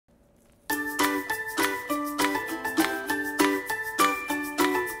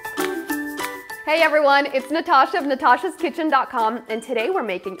Hey everyone, it's Natasha of natashakitchen.com, and today we're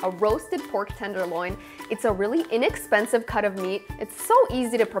making a roasted pork tenderloin. It's a really inexpensive cut of meat. It's so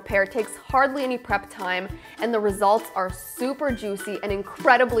easy to prepare, it takes hardly any prep time, and the results are super juicy and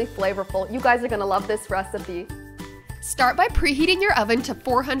incredibly flavorful. You guys are gonna love this recipe. Start by preheating your oven to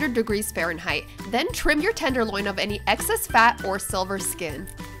 400 degrees Fahrenheit. Then trim your tenderloin of any excess fat or silver skin.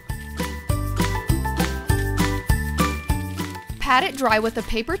 Pat it dry with a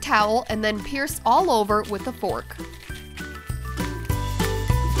paper towel and then pierce all over with a fork.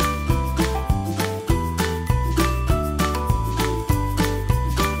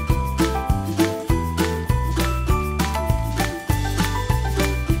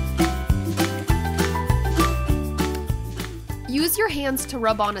 Use your hands to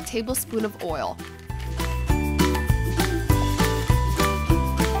rub on a tablespoon of oil.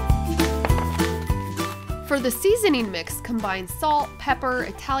 For the seasoning mix, combine salt, pepper,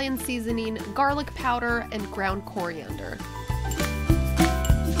 Italian seasoning, garlic powder, and ground coriander.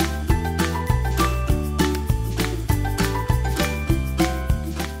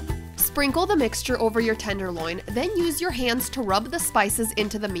 Sprinkle the mixture over your tenderloin, then use your hands to rub the spices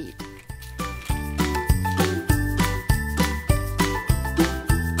into the meat.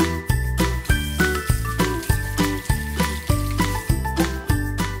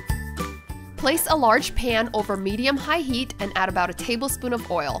 Place a large pan over medium-high heat and add about a tablespoon of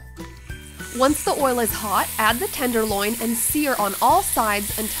oil. Once the oil is hot, add the tenderloin and sear on all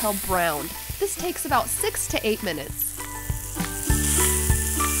sides until browned. This takes about 6 to 8 minutes.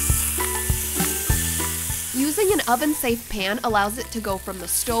 Using an oven-safe pan allows it to go from the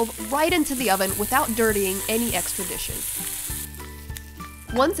stove right into the oven without dirtying any extra dishes.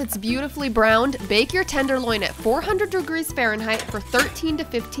 Once it's beautifully browned, bake your tenderloin at 400 degrees Fahrenheit for 13 to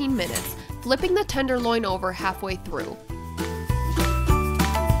 15 minutes. Flipping the tenderloin over halfway through.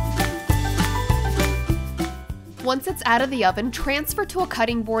 Once it's out of the oven, transfer to a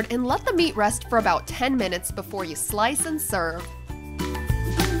cutting board and let the meat rest for about 10 minutes before you slice and serve.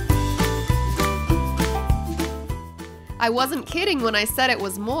 I wasn't kidding when I said it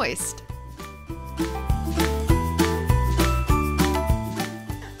was moist.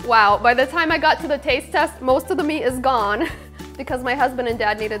 Wow, by the time I got to the taste test, most of the meat is gone. Because my husband and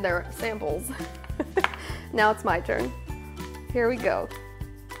dad needed their samples. Now it's my turn. Here we go.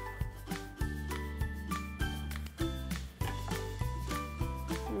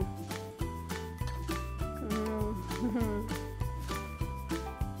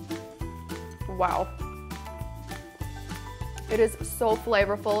 Wow. It is so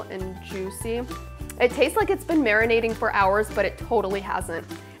flavorful and juicy. It tastes like it's been marinating for hours, but it totally hasn't.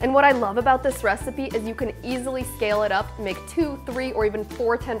 And what I love about this recipe is you can easily scale it up and make 2, 3, or even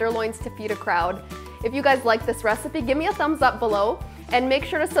 4 tenderloins to feed a crowd. If you guys like this recipe, give me a thumbs up below and make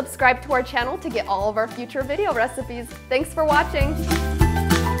sure to subscribe to our channel to get all of our future video recipes. Thanks for watching.